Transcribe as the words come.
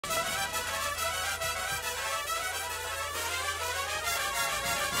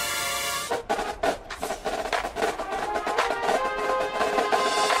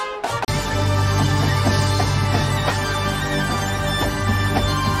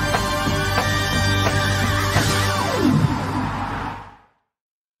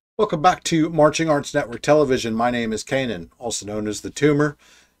Welcome back to Marching Arts Network Television. My name is Kanan, also known as the Tumor,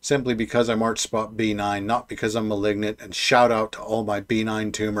 simply because I march spot B9, not because I'm malignant, and shout out to all my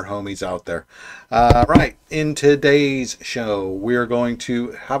B9 tumor homies out there. Right, in today's show, we're going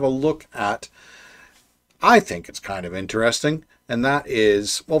to have a look at, I think it's kind of interesting, and that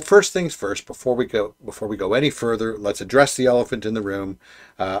is, well, first things first, before we go any further, let's address the elephant in the room.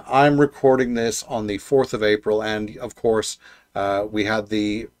 I'm recording this on the 4th of April, and of course, we had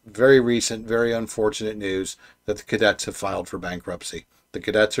the very recent, very unfortunate news that the Cadets have filed for bankruptcy. The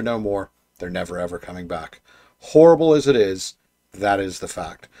Cadets are no more. They're never, ever coming back. Horrible as it is, that is the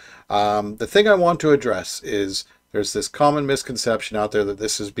fact. The thing I want to address is there's this common misconception out there that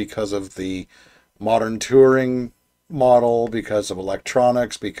this is because of the modern touring model, because of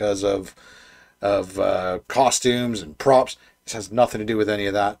electronics, because of costumes and props. This has nothing to do with any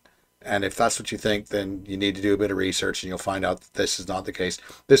of that. And if that's what you think, then you need to do a bit of research and you'll find out that this is not the case.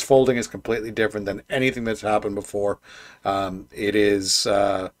 This folding is completely different than anything that's happened before. It is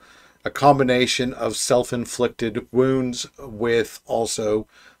a combination of self-inflicted wounds with also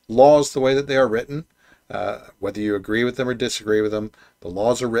laws the way that they are written. Whether you agree with them or disagree with them, the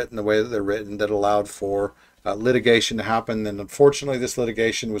laws are written the way that they're written that allowed for litigation to happen. And unfortunately, this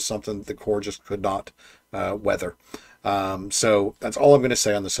litigation was something that the Corps just could not weather. So that's all I'm going to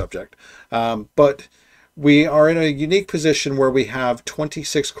say on the subject. But we are in a unique position where we have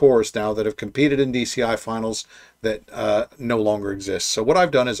 26 corps now that have competed in DCI Finals that no longer exist. So what I've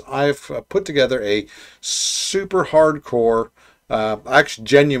done is I've put together a super hardcore, I actually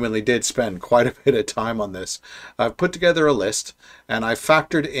genuinely did spend quite a bit of time on this. I've put together a list and I've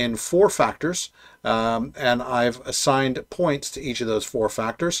factored in 4 factors. And I've assigned points to each of those 4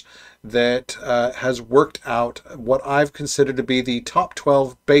 factors that has worked out what I've considered to be the top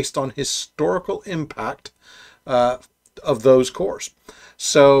 12 based on historical impact of those corps.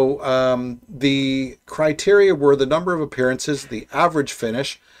 So the criteria were the number of appearances, the average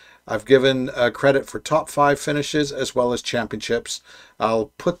finish. I've given credit for top 5 finishes as well as championships.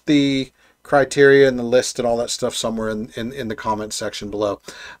 I'll put the criteria and the list and all that stuff somewhere in the comment section below.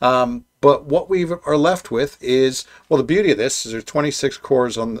 But what we are left with is, well, the beauty of this is there's 26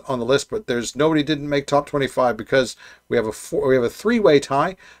 corps on the list, but there's nobody didn't make top 25 because we have a 3-way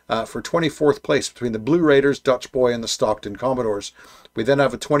tie for 24th place between the Blue Raiders, Dutch Boy, and the Stockton Commodores. We then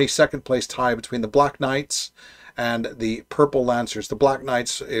have a 22nd place tie between the Black Knights and the Purple Lancers. The Black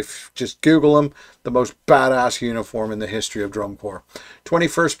Knights, if just Google them, the most badass uniform in the history of Drum Corps.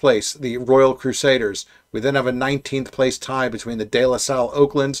 21st place, the Royal Crusaders. We then have a 19th place tie between the De La Salle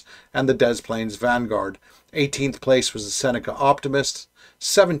Oaklands and the Des Plaines Vanguard. 18th place was the Seneca Optimists.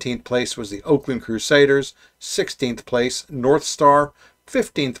 17th place was the Oakland Crusaders. 16th place, North Star.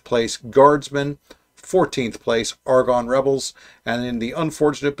 15th place, Guardsmen. 14th place, Argonne Rebels, and in the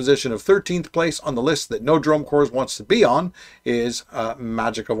unfortunate position of 13th place on the list that no Drum Corps wants to be on is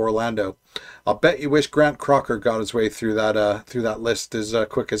Magic of Orlando. I'll bet you wish Grant Crocker got his way through that list as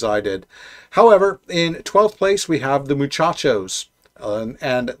quick as I did. However, in 12th place we have the Muchachos,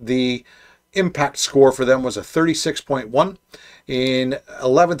 and the impact score for them was a 36.1. In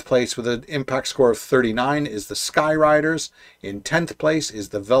 11th place with an impact score of 39 is the Sky Riders. In 10th place is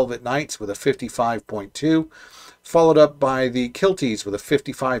the Velvet Knights with a 55.2, followed up by the Kilties with a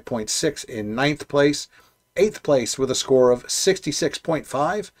 55.6 in 9th place. 8th place with a score of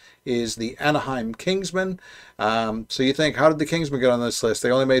 66.5 is the Anaheim Kingsmen. So you think, how did the Kingsmen get on this list?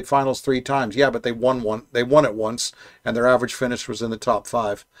 They only made finals 3 times. Yeah, but they won it once, and their average finish was in the top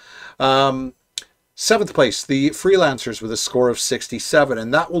 5. 7th place, the Freelancers with a score of 67,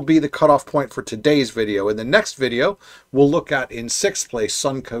 and that will be the cutoff point for today's video. In the next video, we'll look at in 6th place,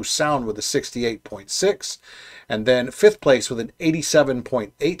 Suncoast Sound with a 68.6, and then 5th place with an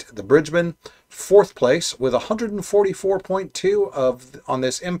 87.8, the Bridgemen. 4th place with 144.2 on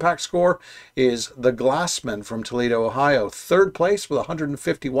this impact score is the Glassmen from Toledo, Ohio. 3rd place with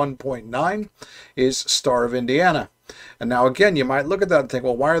 151.9 is Star of Indiana. And now again, you might look at that and think,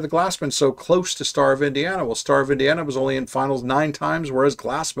 well, why are the Glassmen so close to Star of Indiana? Well, Star of Indiana was only in finals 9 times, whereas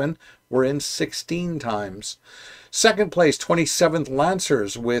Glassmen were in 16 times. 2nd place, 27th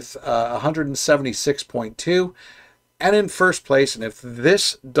Lancers with 176.2. And in 1st place, and if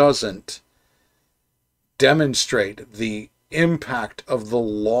this doesn't demonstrate the impact of the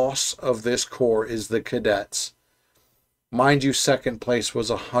loss of this corps, is the Cadets. Mind you, 2nd place was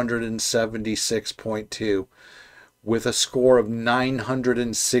 176.2. With a score of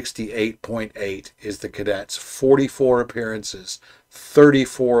 968.8 is the Cadets. 44 appearances,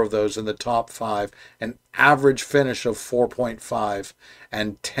 34 of those in the top 5, an average finish of 4.5,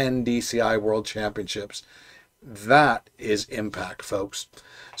 and 10 DCI World Championships. That is impact, folks.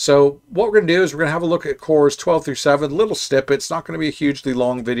 So what we're going to do is we're going to have a look at cores 12 through 7, little snippets. Not going to be a hugely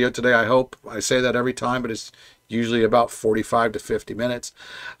long video today, I hope. I say that every time, but it's usually about 45 to 50 minutes.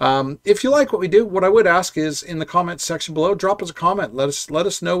 If you like what we do, what I would ask is in the comments section below, drop us a comment. Let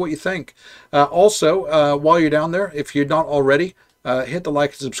us know what you think. Also, while you're down there, if you're not already, hit the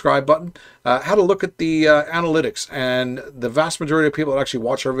like and subscribe button. Had a look at the analytics, and the vast majority of people that actually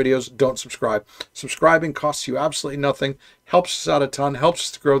watch our videos don't subscribe. Subscribing costs you absolutely nothing, helps us out a ton, helps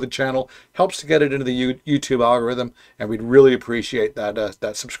us to grow the channel, helps to get it into the YouTube algorithm, and we'd really appreciate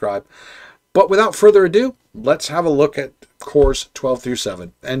that subscribe. But without further ado, let's have a look at cores 12 through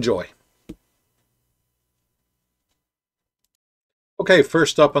 7. Enjoy. Okay,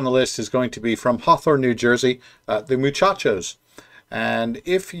 first up on the list is going to be from Hawthorne, New Jersey, the Muchachos. And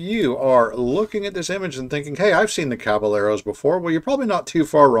if you are looking at this image and thinking, hey, I've seen the Caballeros before, well, you're probably not too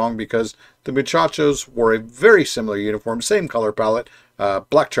far wrong, because the Muchachos wore a very similar uniform, same color palette,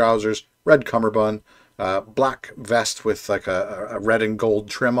 black trousers, red cummerbund, black vest with like a red and gold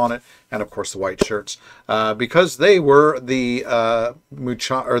trim on it, and of course the white shirts, because they were the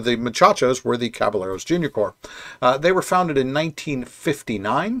Muchachos were the Caballeros Junior Corps. They were founded in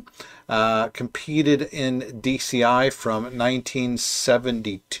 1959, competed in DCI from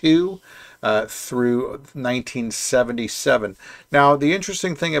 1972 through 1977. Now, the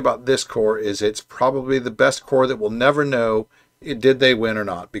interesting thing about this corps is it's probably the best corps that we'll never know did they win or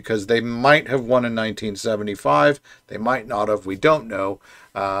not, because they might have won in 1975, they might not have, we don't know,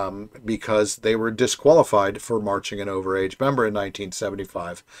 because they were disqualified for marching an overage member in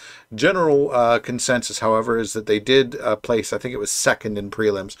 1975. General consensus, however, is that they did place, I think it was second in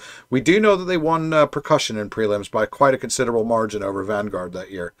prelims. We do know that they won percussion in prelims by quite a considerable margin over Vanguard that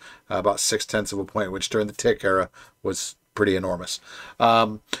year, about 0.6 of a point, which during the Tick era was pretty enormous.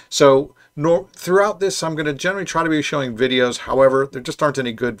 Throughout this, I'm going to generally try to be showing videos. However, there just aren't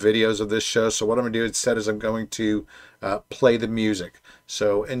any good videos of this show. So what I'm going to do instead is I'm going to play the music.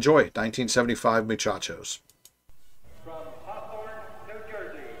 So enjoy 1975 Muchachos. From Hawthorne, New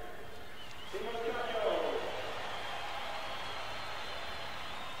Jersey, the Muchachos.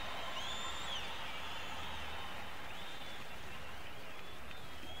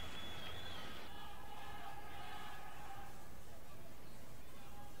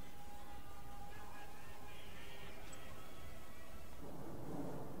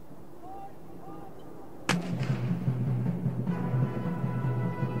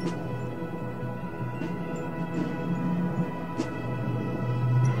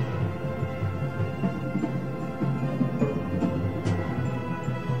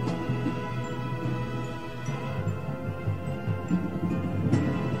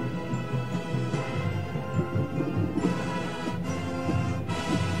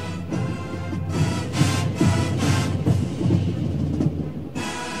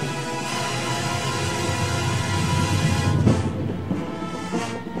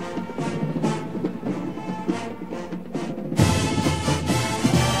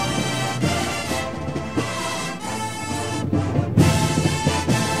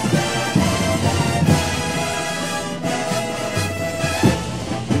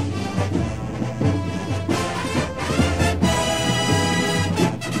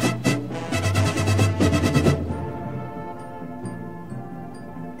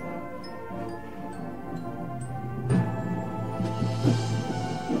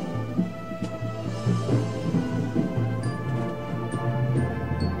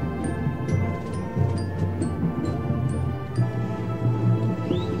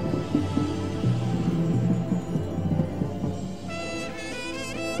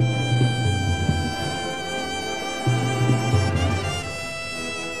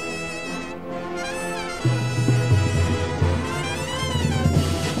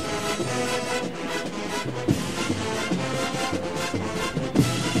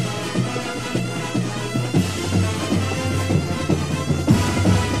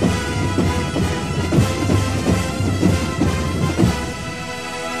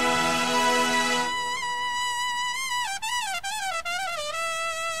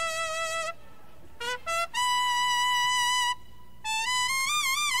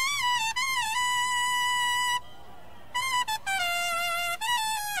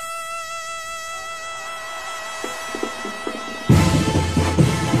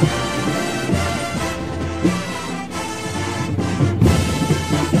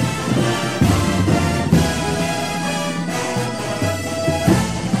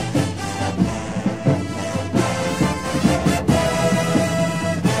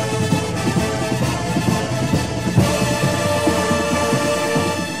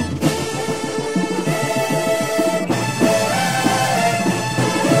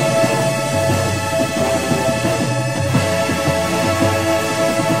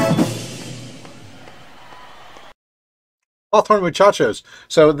 Hawthorne Muchachos.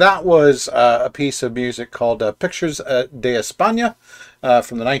 So that was a piece of music called Pictures de España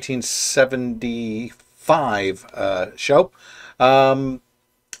from the 1975 show.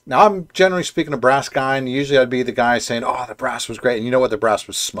 Now, I'm generally speaking a brass guy, and usually I'd be the guy saying, oh, the brass was great. And you know what? The brass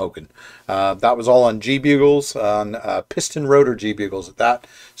was smoking. That was all on G-bugles, on piston rotor G-bugles at that.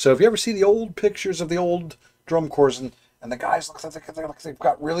 So if you ever see the old pictures of the old drum corps, and the guys look like they've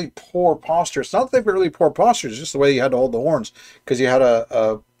got really poor posture. It's not that they've got really poor posture. It's just the way you had to hold the horns, because you had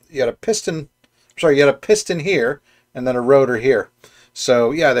a piston. Sorry, you had a piston here and then a rotor here.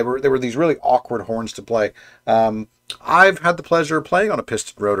 So yeah, they were these really awkward horns to play. I've had the pleasure of playing on a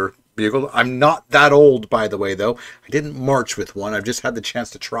piston rotor bugle. I'm not that old, by the way, though. I didn't march with one. I've just had the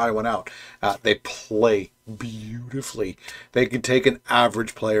chance to try one out. They play beautifully. They can take an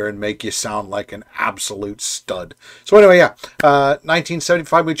average player and make you sound like an absolute stud. So anyway, yeah,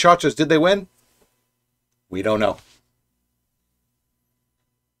 1975 Muchachos. Did they win? We don't know.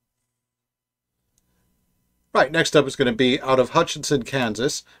 Right, next up is going to be out of Hutchinson,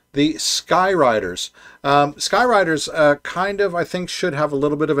 Kansas, the Skyriders. Skyriders kind of, I think, should have a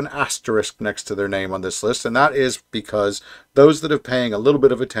little bit of an asterisk next to their name on this list, and that is because those that are paying a little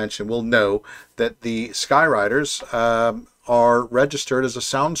bit of attention will know that the Skyriders are registered as a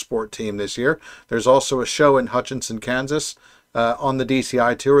sound sport team this year. There's also a show in Hutchinson, Kansas, on the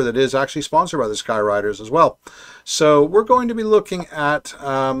DCI tour that is actually sponsored by the Skyriders as well. So we're going to be looking at...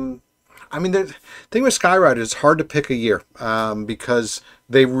 I mean, the thing with Skyriders, it's hard to pick a year because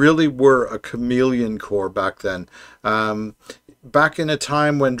they really were a chameleon corps back then. Back in a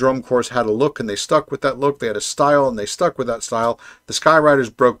time when drum corps had a look and they stuck with that look, they had a style and they stuck with that style, the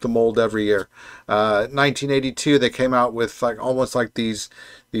Skyriders broke the mold every year. 1982, they came out with almost like these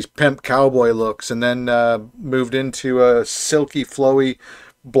pimp cowboy looks, and then moved into a silky, flowy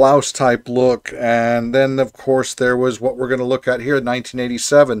blouse type look, and then of course there was what we're going to look at here in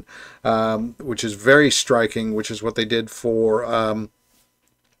 1987, which is very striking, which is what they did for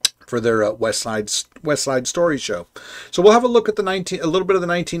their West Side Story show. So we'll have a look at a little bit of the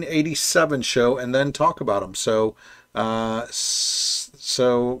 1987 show and then talk about them. So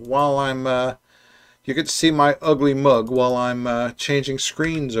so while I'm you get to see my ugly mug while I'm changing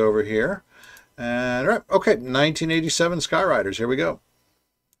screens over here. And all right, okay, 1987 Skyriders, here we go.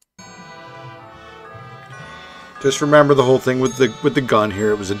 Just remember the whole thing with the gun here.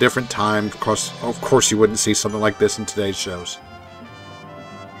 It was a different time. Of course, you wouldn't see something like this in today's shows.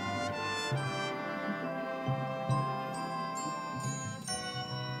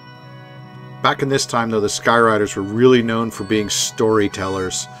 Back in this time, though, the Skyriders were really known for being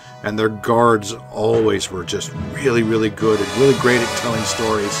storytellers, and their guards always were just really, really good and really great at telling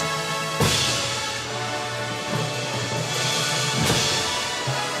stories.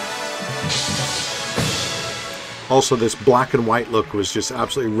 Also, this black and white look was just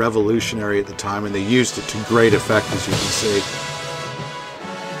absolutely revolutionary at the time, and they used it to great effect, as you can see.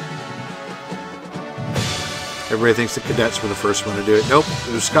 Everybody thinks the Cadets were the first one to do it. Nope,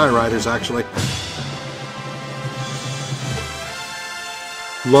 it was Skyriders, actually.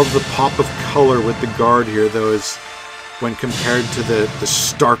 Love the pop of color with the guard here, though, is when compared to the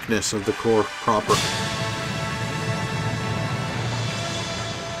starkness of the corps proper.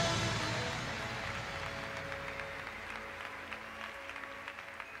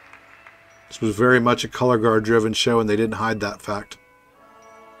 This was very much a color guard driven show, and they didn't hide that fact.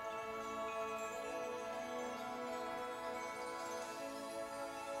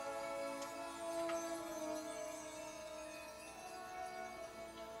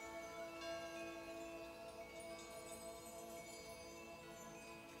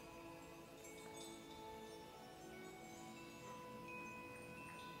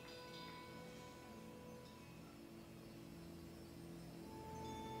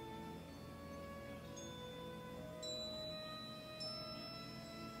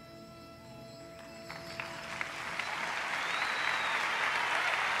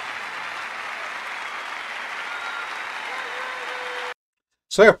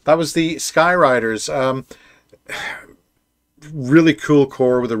 So yeah, that was the Skyriders. Really cool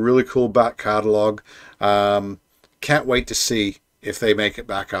corps with a really cool back catalog. Can't wait to see if they make it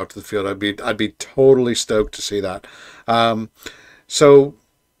back out to the field. I'd be totally stoked to see that. So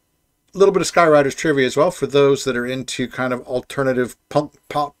a little bit of Skyriders trivia as well for those that are into kind of alternative punk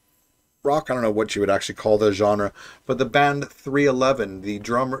pop rock. I don't know what you would actually call the genre, but the band 311, the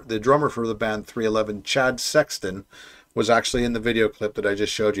drummer for the band 311, Chad Sexton, was actually in the video clip that I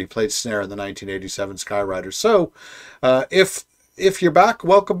just showed you. He played snare in the 1987 Skyriders. So if you're back,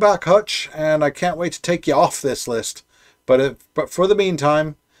 welcome back, Hutch, and I can't wait to take you off this list. But for the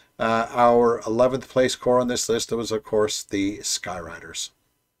meantime, Our 11th place core on this list was, of course, the Skyriders.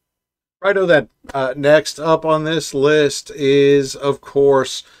 Righto then. Next up on this list is, of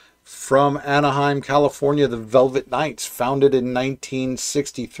course, from Anaheim, California, the Velvet Knights, founded in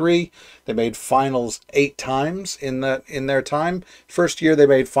 1963. They made finals 8 times in their time. First year they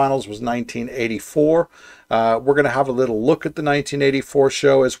made finals was 1984. We're going to have a little look at the 1984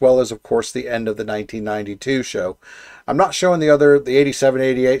 show, as well as, of course, the end of the 1992 show. I'm not showing the 87,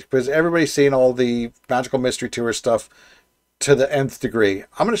 88, because everybody's seen all the Magical Mystery Tour stuff to the nth degree.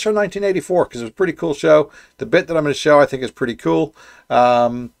 I'm going to show 1984 because it was a pretty cool show. The bit that I'm going to show I think is pretty cool.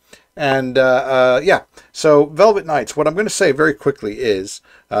 Yeah, so Velvet Knights, what I'm going to say very quickly is,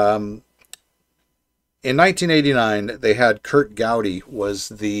 in 1989, they had Kurt Gowdy was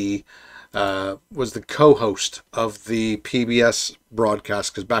the co-host of the PBS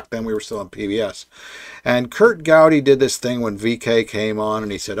broadcast, because back then we were still on PBS. And Kurt Gowdy did this thing when VK came on,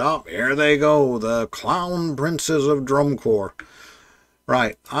 and he said, "Oh, here they go, the clown princes of drum corps."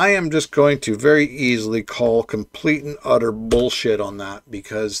 Right, I am just going to very easily call complete and utter bullshit on that,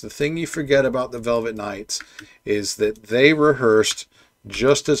 because the thing you forget about the Velvet Knights is that they rehearsed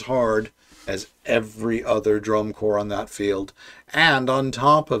just as hard as every other drum corps on that field. And on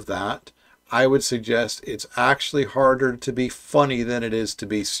top of that, I would suggest it's actually harder to be funny than it is to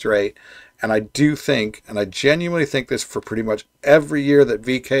be straight. And I do think, and I genuinely think this for pretty much every year that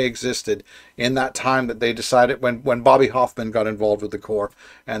VK existed, in that time that they decided, when Bobby Hoffman got involved with the Corps,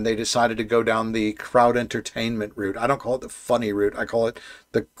 and they decided to go down the crowd entertainment route. I don't call it the funny route. I call it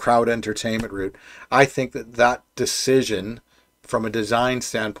the crowd entertainment route. I think that decision, from a design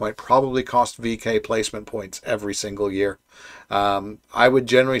standpoint, probably cost VK placement points every single year. I would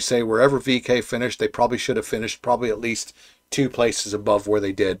generally say wherever VK finished, they probably should have finished probably at least 2 places above where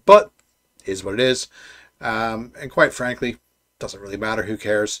they did. But is what it is. And quite frankly, doesn't really matter. Who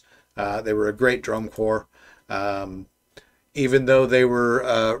cares? They were a great drum corps. Even though they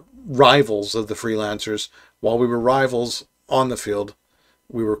were rivals of the Freelancers, while we were rivals on the field,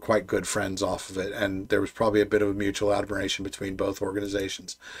 we were quite good friends off of it, and there was probably a bit of a mutual admiration between both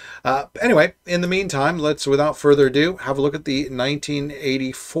organizations. Anyway, in the meantime, let's, without further ado, have a look at the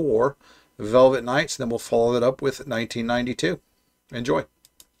 1984 Velvet Knights, and then we'll follow it up with 1992. Enjoy.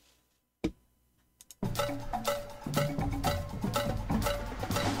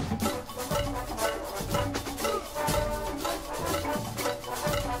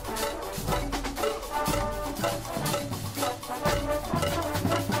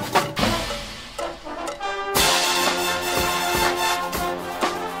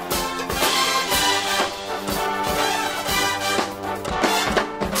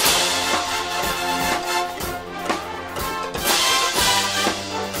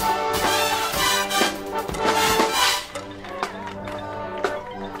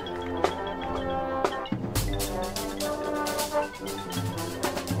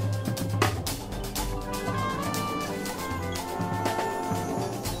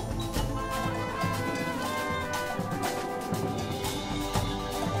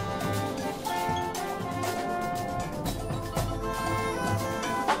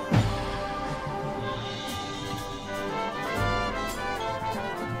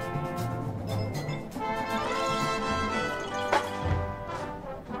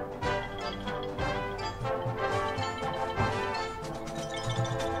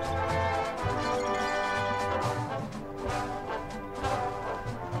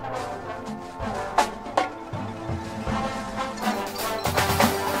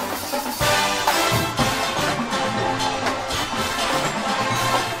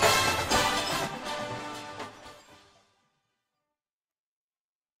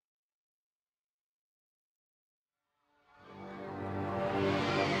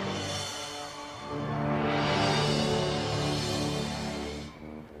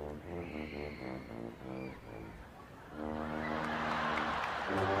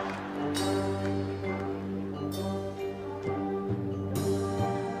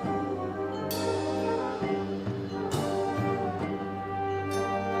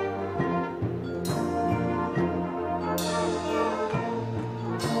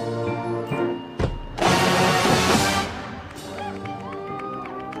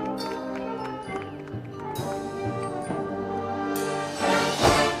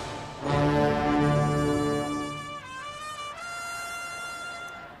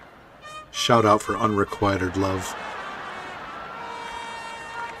 Shout out for Unrequited Love.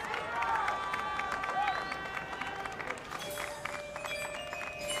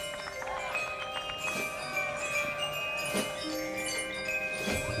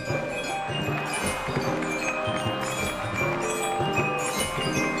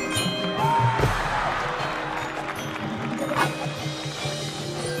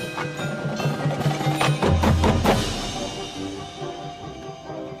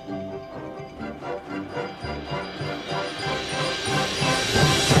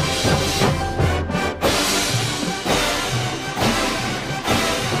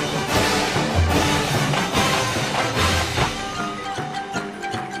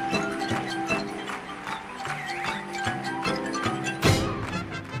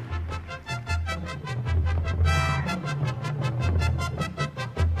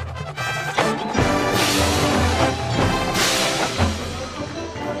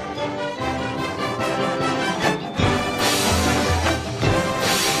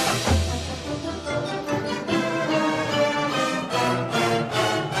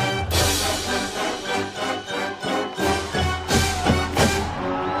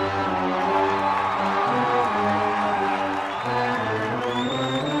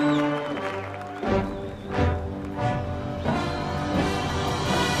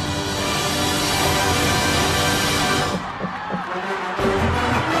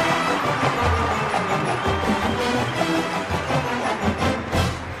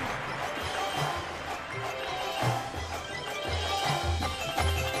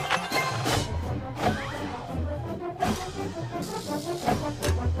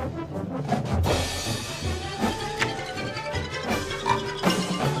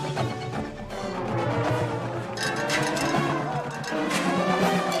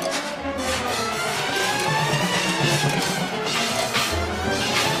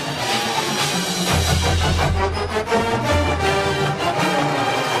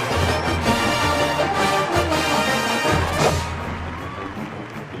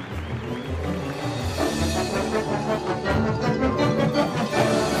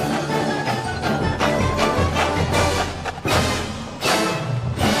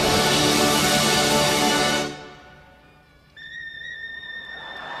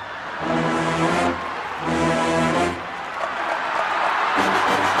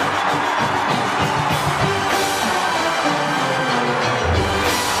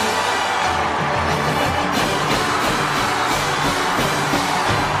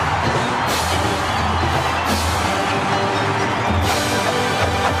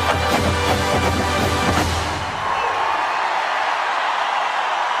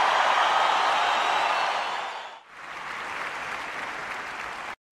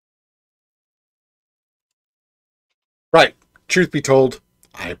 Right. Truth be told,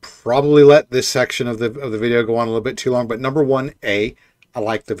 I probably let this section of the video go on a little bit too long. But number one, A, I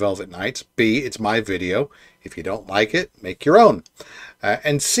like the Velvet Knights. B, it's my video. If you don't like it, make your own.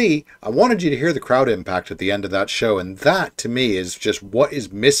 And C, I wanted you to hear the crowd impact at the end of that show. And that, to me, is just what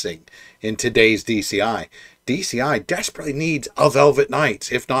is missing in today's DCI. DCI desperately needs a Velvet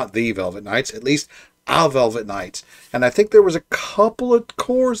Knights, if not the Velvet Knights, at least a Velvet Knights. And I think there was a couple of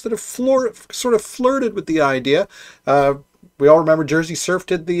cores that have sort of flirted with the idea. We all remember Jersey Surf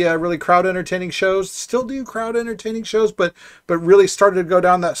did the really crowd entertaining shows, still do crowd entertaining shows, but really started to go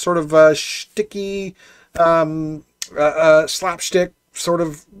down that sort of sticky slapstick sort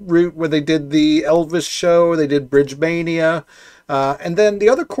of route where they did the Elvis show, they did Bridge Mania. And then the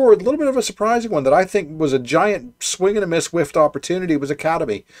other core, a little bit of a surprising one that I think was a giant swing and a miss whiffed opportunity, was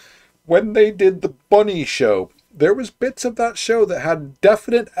Academy. When they did the Bunny show, there was bits of that show that had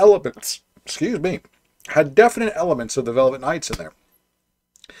definite elements, had definite elements of the Velvet Knights in there.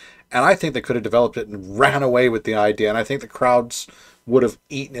 And I think they could have developed it and ran away with the idea, and I think the crowds would have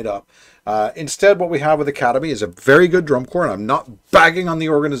eaten it up. Instead, what we have with Academy is a very good drum corps, and I'm not bagging on the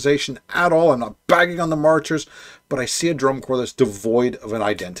organization at all. I'm not bagging on the marchers, but I see a drum corps that's devoid of an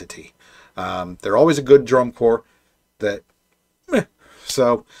identity. They're always a good drum corps that...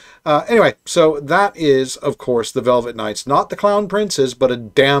 So, anyway, so that is, of course, the Velvet Knights. Not the Clown Princes, but a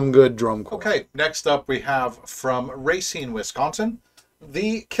damn good drum corps. Okay, next up we have from Racine, Wisconsin,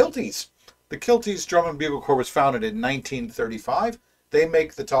 the Kilties. The Kilties Drum and Bugle Corps was founded in 1935. They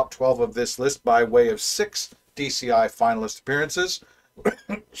make the top 12 of this list by way of 6 DCI finalist appearances.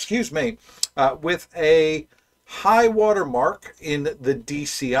 Excuse me. With a high water mark in the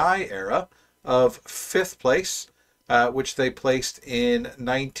DCI era of 5th place, which they placed in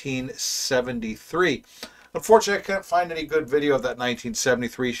 1973. Unfortunately, I can't find any good video of that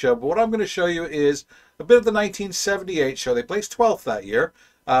 1973 show, but what I'm going to show you is a bit of the 1978 show. They placed 12th that year.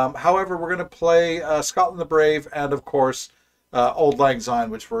 However, we're going to play Scotland the Brave and, of course, Auld Lang Syne,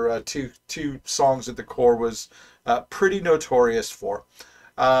 which were two songs that the Corps was pretty notorious for.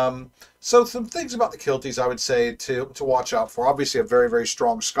 So some things about the Kilties I would say to watch out for. Obviously, a very, very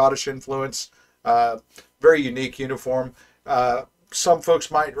strong Scottish influence. Very unique uniform. Some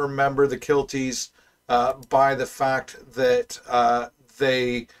folks might remember the Kilties by the fact that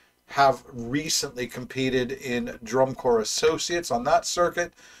they have recently competed in Drum Corps Associates on that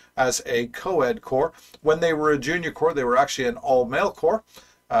circuit as a co-ed corps. When they were a junior corps, they were actually an all-male corps.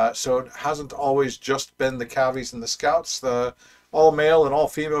 So it hasn't always just been the Cavies and the Scouts. The all-male and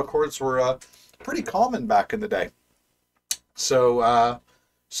all-female corps were pretty common back in the day. So,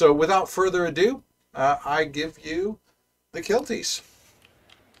 so without further ado, I give you the Kilties.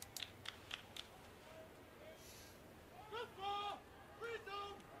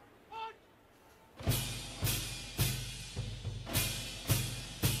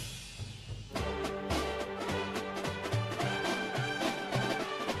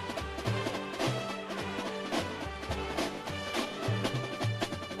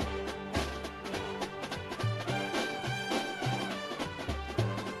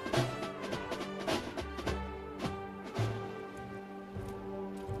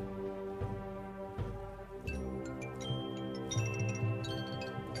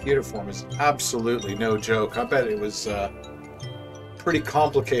 Uniform is absolutely no joke. I bet it was pretty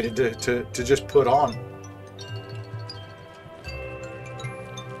complicated to just put on.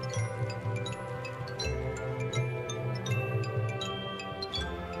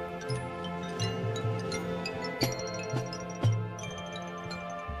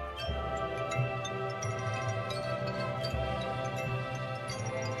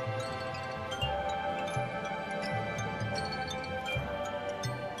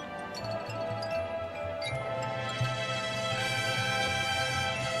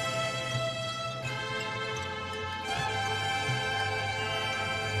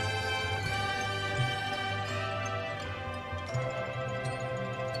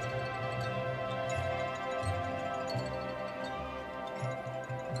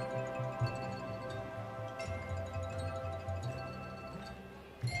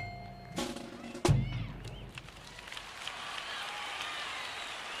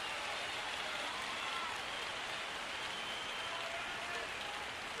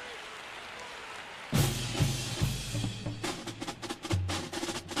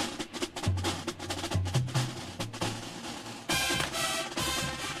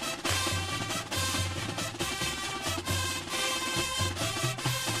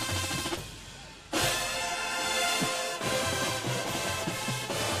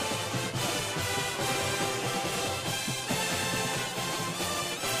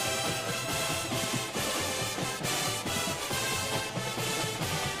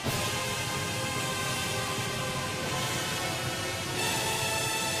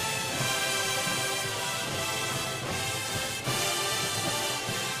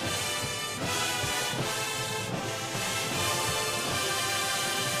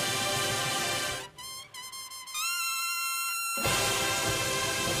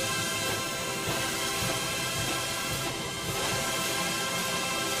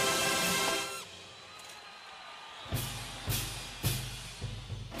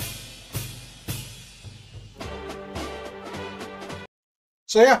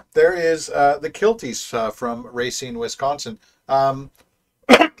 So yeah, there is the Kilties from Racine, Wisconsin.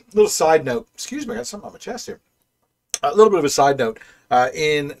 Little side note. Excuse me, I got something on my chest here. A little bit of a side note.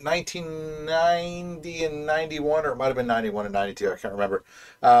 In 1990 and 91, or it might have been 91 and 92, I can't remember.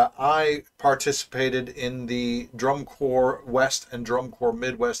 I participated in the Drum Corps West and Drum Corps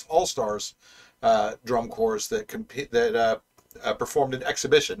Midwest All Stars drum corps that performed an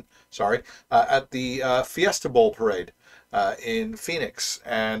exhibition. Sorry, at the Fiesta Bowl parade in Phoenix,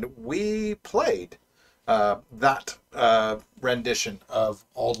 and we played that rendition of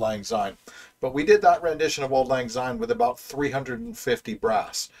Auld Lang Syne. But we did that rendition of Auld Lang Syne with about 350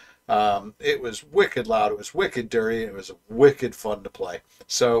 brass. It was wicked loud. It was wicked dirty. It was wicked fun to play.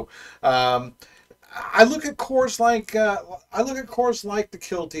 So I look at corps like the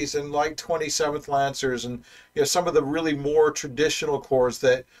Kilties and like 27th Lancers, and some of the really more traditional corps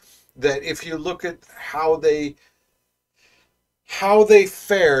that if you look at how they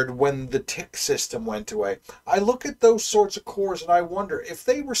fared when the tick system went away. I look at those sorts of corps and I wonder if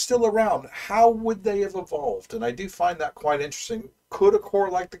they were still around, how would they have evolved? And I do find that quite interesting. Could a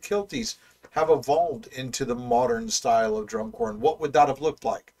corps like the Kilties have evolved into the modern style of drum corps, and what would that have looked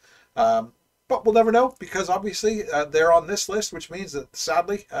like? But we'll never know, because obviously they're on this list, which means that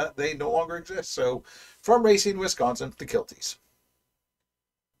sadly they no longer exist. So from Racine, Wisconsin, the Kilties.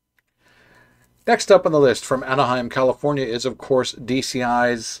 Next up on the list from Anaheim, California is, of course,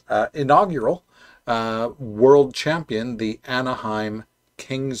 DCI's inaugural world champion, the Anaheim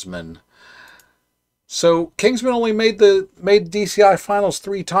Kingsmen. So Kingsmen only made DCI Finals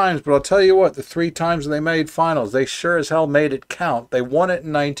 3 times, but I'll tell you what, the 3 times they made Finals, they sure as hell made it count. They won it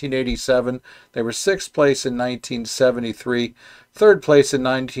in 1987. They were 6th place in 1973, 3rd place in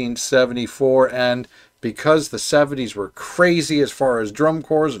 1974, and because the 70s were crazy as far as drum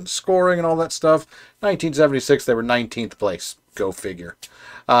corps and scoring and all that stuff, 1976 they were 19th place. Go figure.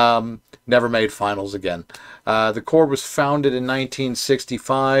 Never made finals again. The corps was founded in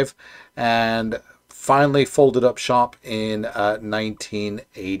 1965 and finally folded up shop in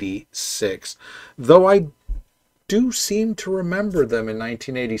 1986. Though I do seem to remember them in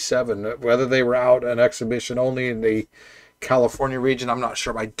 1987. Whether they were out an exhibition only in the California region, I'm not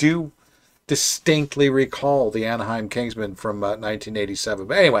sure. But I do distinctly recall the Anaheim Kingsmen from 1987.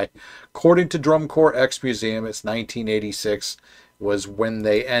 But anyway, according to Drum Corps X Museum, it's 1986 was when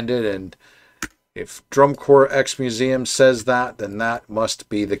they ended, and if Drum Corps X Museum says that, then that must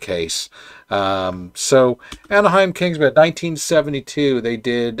be the case. So Anaheim Kingsmen, 1972, they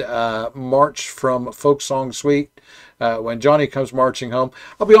did March from Folk Song Suite, When Johnny Comes Marching Home.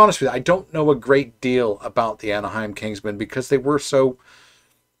 I'll be honest with you, I don't know a great deal about the Anaheim Kingsmen because they were so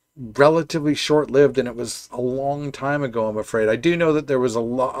relatively short-lived, and it was a long time ago, I'm afraid. I do know that there was a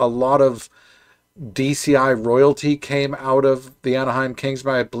lot of DCI royalty came out of the Anaheim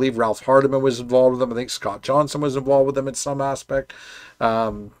Kingsmen. I believe Ralph Hardiman was involved with them. I think Scott Johnson was involved with them in some aspect.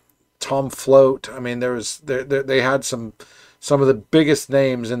 Tom Float. I mean, they had some of the biggest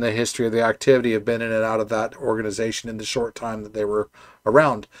names in the history of the activity have been in and out of that organization in the short time that they were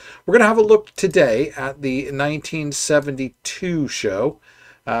around. We're going to have a look today at the 1972 show.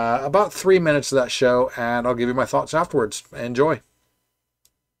 About 3 minutes of that show, and I'll give you my thoughts afterwards. Enjoy.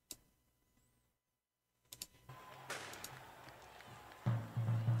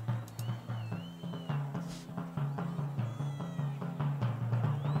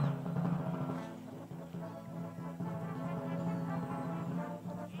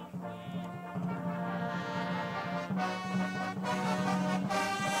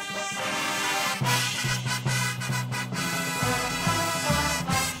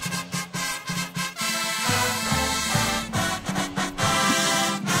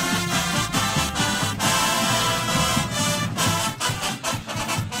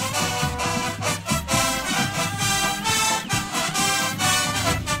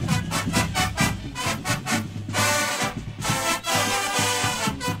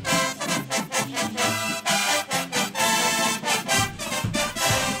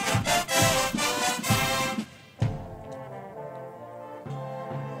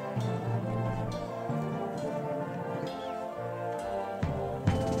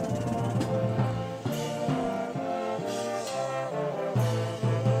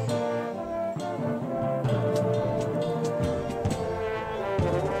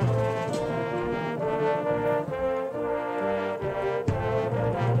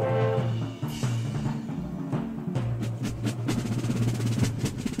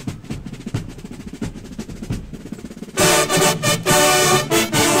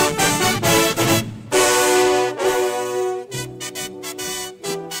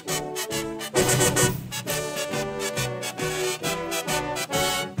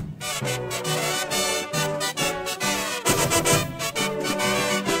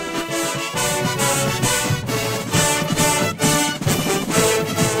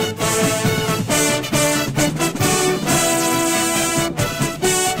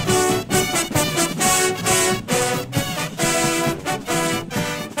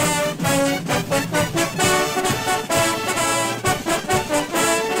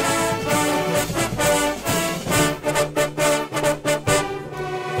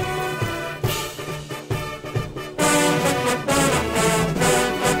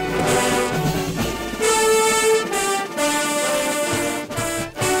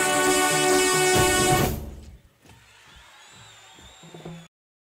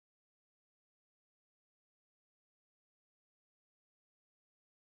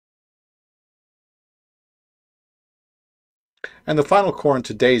 And the final core in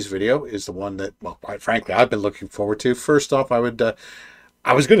today's video is the one that, well, quite frankly, I've been looking forward to. First off, I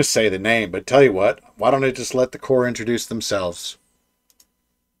was going to say the name, but tell you what, why don't I just let the core introduce themselves?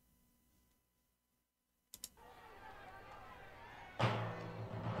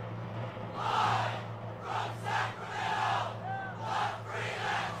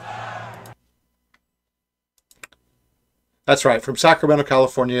 That's right, from Sacramento,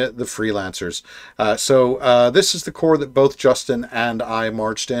 California, the Freelancers. This is the corps that both Justin and I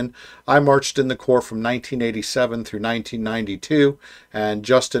marched in. I marched in the corps from 1987 through 1992, and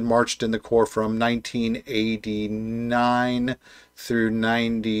Justin marched in the corps from 1989 through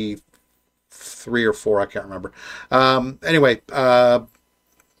 93 or 4, I can't remember.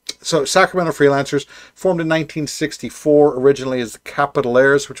 So Sacramento Freelancers formed in 1964, originally as the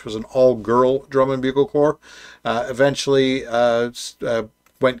Capitalaires, which was an all-girl drum and bugle corps. Eventually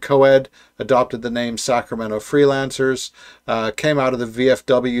went co-ed, adopted the name Sacramento Freelancers, came out of the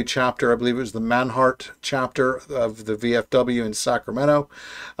VFW chapter. I believe it was the Manhart chapter of the VFW in Sacramento.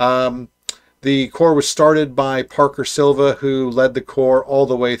 The corps was started by Parker Silva, who led the corps all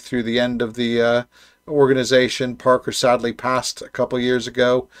the way through the end of the organization. Parker sadly passed a couple years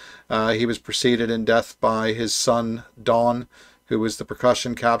ago. He was preceded in death by his son, Don, who was the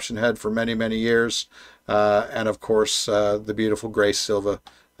percussion caption head for many, many years. And of course, the beautiful Grace Silva.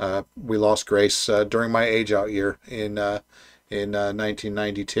 We lost Grace during my age out year in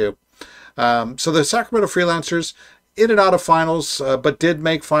 1992. So the Sacramento Freelancers, in and out of finals, but did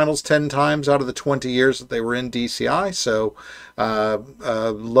make finals 10 times out of the 20 years that they were in DCI. So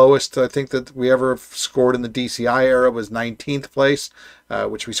lowest I think that we ever scored in the DCI era was 19th place,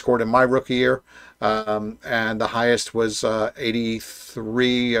 which we scored in my rookie year. And the highest was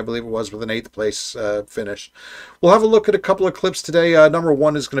 83, I believe it was, with an 8th place finish. We'll have a look at a couple of clips today. Number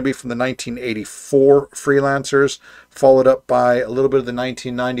one is going to be from the 1984 Freelancers, followed up by a little bit of the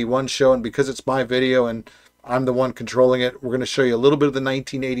 1991 show. And because it's my video and I'm the one controlling it, we're going to show you a little bit of the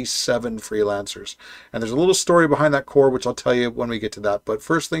 1987 Freelancers. And there's a little story behind that core, which I'll tell you when we get to that. But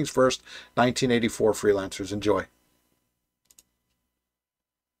first things first, 1984 Freelancers. Enjoy.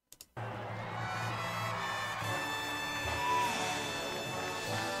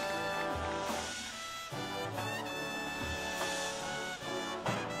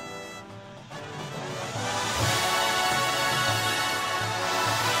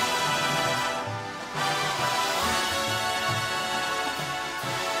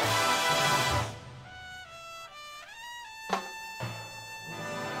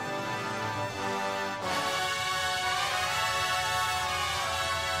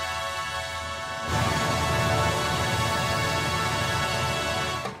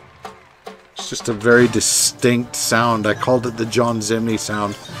 Just a very distinct sound. I called it the John Zimney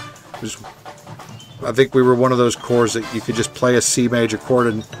sound. I think we were one of those corps that you could just play a C major chord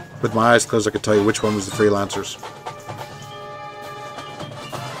and with my eyes closed I could tell you which one was the Freelancers.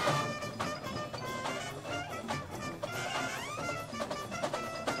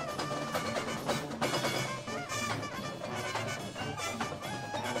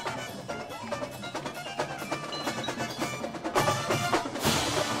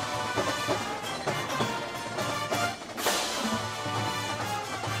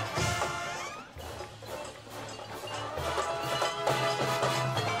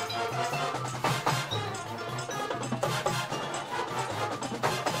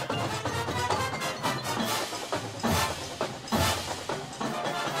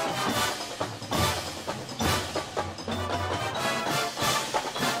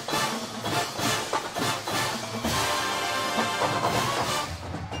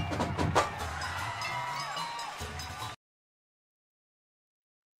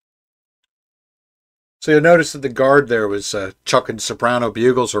 So you'll notice that the guard there was chucking soprano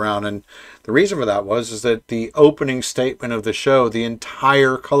bugles around, and the reason for that is that the opening statement of the show, the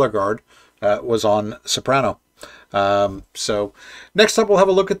entire color guard was on soprano. So next up, we'll have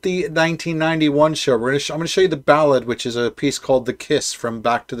a look at the 1991 show. I'm going to show you the ballad, which is a piece called "The Kiss" from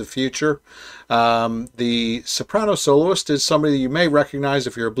Back to the Future. The soprano soloist is somebody you may recognize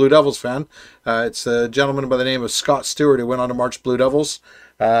if you're a Blue Devils fan. It's a gentleman by the name of Scott Stewart, who went on to march Blue Devils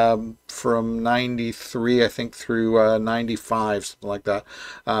from 93, I think, through 95, something like that.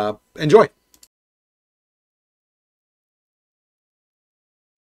 Enjoy.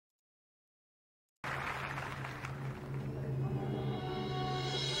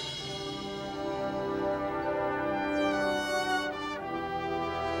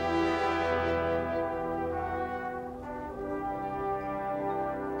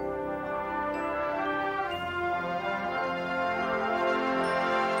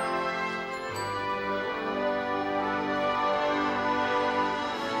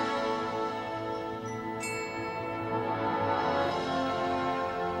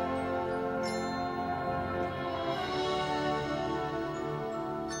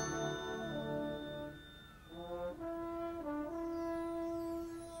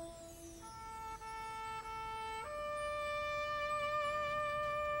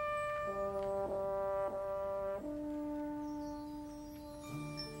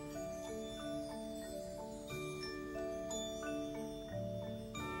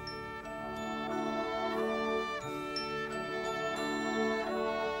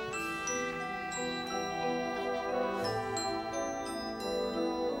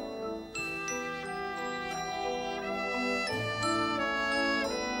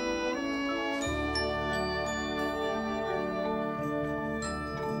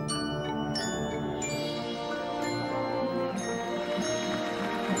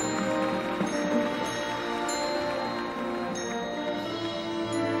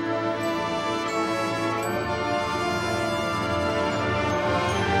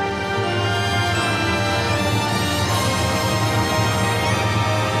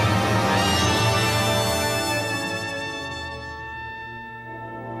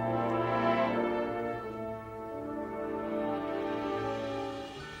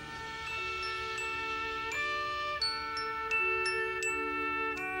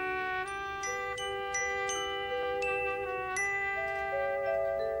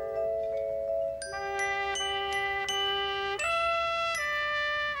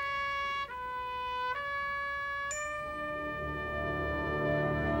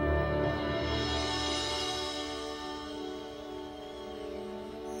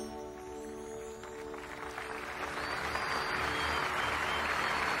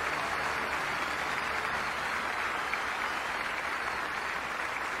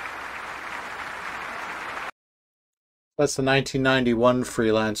 That's the 1991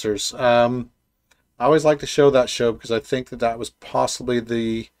 Freelancers. I always like to show that show because I think that that was possibly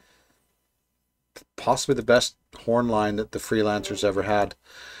the best horn line that the Freelancers ever had.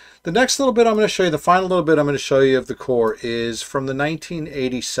 The next little bit I'm going to show you, the final little bit I'm going to show you of the Corps, is from the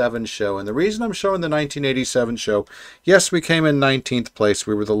 1987 show. And the reason I'm showing the 1987 show, yes, we came in 19th place.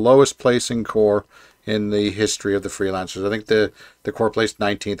 We were the lowest placing Corps in the history of the Freelancers. I think the Corps placed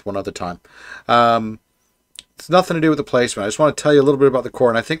 19th one other time. It's nothing to do with the placement. I just want to tell you a little bit about the Corps.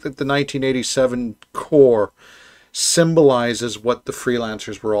 And I think that the 1987 Corps symbolizes what the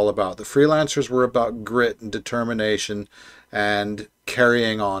Freelancers were all about. The Freelancers were about grit and determination and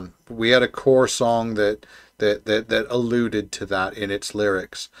carrying on. We had a Corps song that alluded to that in its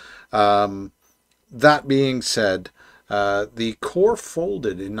lyrics. That being said, the Corps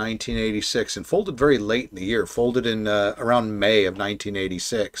folded in 1986 and folded very late in the year. Folded in around May of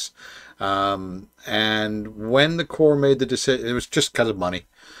 1986. And when the Corps made the decision, it was just because of money.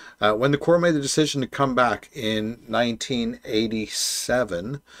 When the Corps made the decision to come back in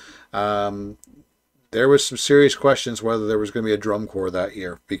 1987, there was some serious questions whether there was going to be a drum corps that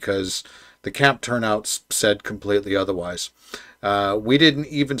year because the camp turnouts said completely otherwise. We didn't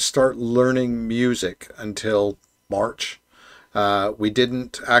even start learning music until March. We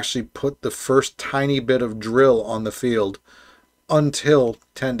didn't actually put the first tiny bit of drill on the field until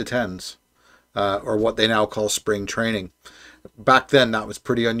 10 to 10s, or what they now call spring training. Back then, that was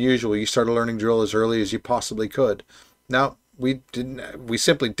pretty unusual. You started learning drill as early as you possibly could. Now, we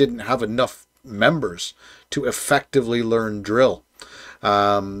simply didn't have enough members to effectively learn drill.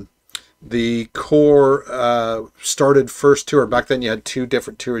 The Corps started first tour. Back then, you had two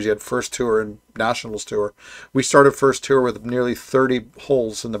different tours. You had first tour and nationals tour. We started first tour with nearly 30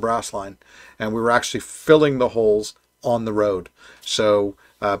 holes in the brass line, and we were actually filling the holes on the road. So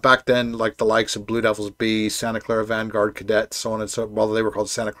back then, like the likes of Blue Devils B, Santa Clara Vanguard Cadets, so on and so, well, they were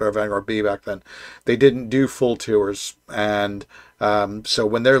called Santa Clara Vanguard B back then. They didn't do full tours, and so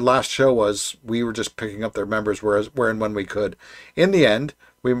when their last show was, we were just picking up their members where and when we could. In the end,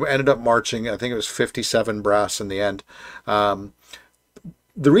 we ended up marching, I think it was 57 brass in the end. The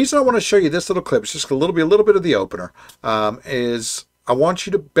reason I want to show you this little clip, it's just a little bit of the opener, is I want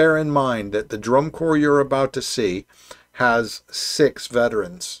you to bear in mind that the drum corps you're about to see has 6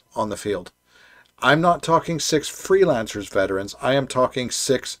 veterans on the field. I'm not talking 6 Freelancers veterans. I am talking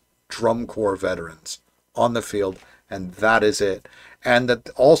 6 drum corps veterans on the field, and that is it. And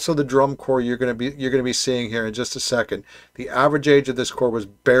that also the drum corps you're going to be seeing here in just a second. The average age of this corps was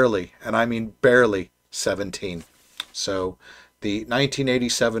barely, and I mean barely, 17. So the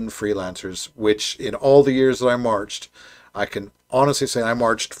 1987 Freelancers, which in all the years that I marched, I can honestly say I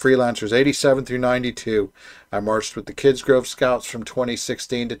marched Freelancers 87 through 92. I marched with the Kids Grove Scouts from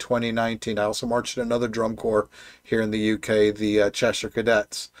 2016 to 2019. I also marched in another drum corps here in the UK, the Cheshire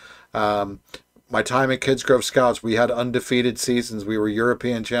Cadets. My time at Kids Grove Scouts, we had undefeated seasons. We were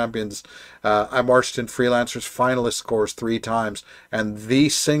European champions. I marched in Freelancers finalist corps 3 times. And the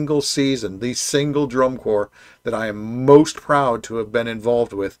single season, the single drum corps that I am most proud to have been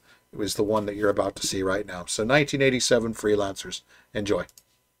involved with was the one that you're about to see right now. So 1987 Freelancers. Enjoy.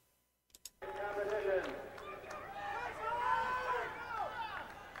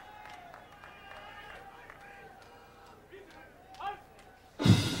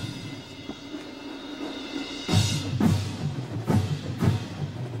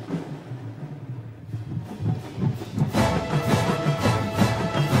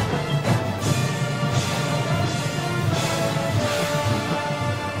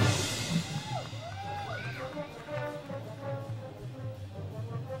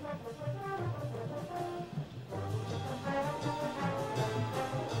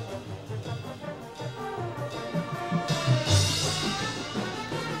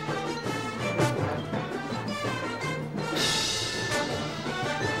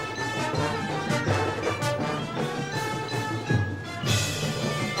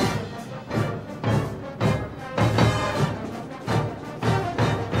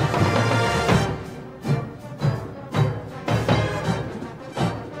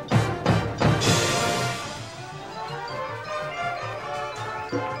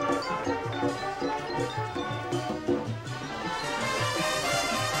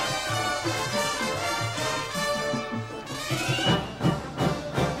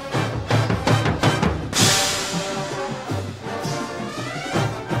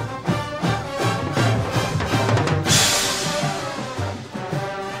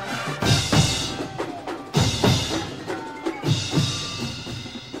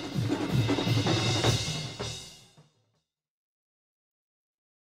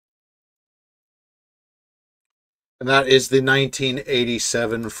 And that is the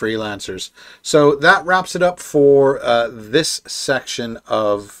 1987 freelancers. So that wraps it up for this section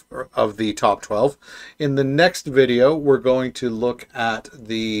of the top 12. In the next video, we're going to look at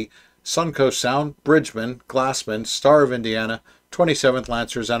the Suncoast Sound, Bridgman, Glassman, Star of Indiana, 27th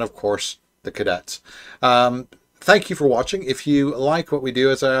Lancers, and of course the Cadets. Thank you for watching. If you like what we do,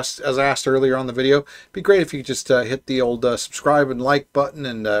 as I asked earlier on the video, it'd be great if you could just hit the old subscribe and like button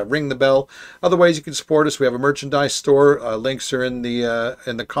and ring the bell. Other ways you can support us: we have a merchandise store. Links are in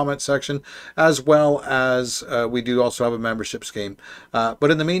the comment section, as well as we do also have a membership scheme.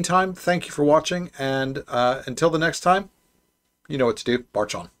 But in the meantime, thank you for watching, and until the next time, you know what to do.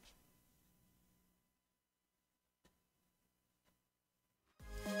 March on.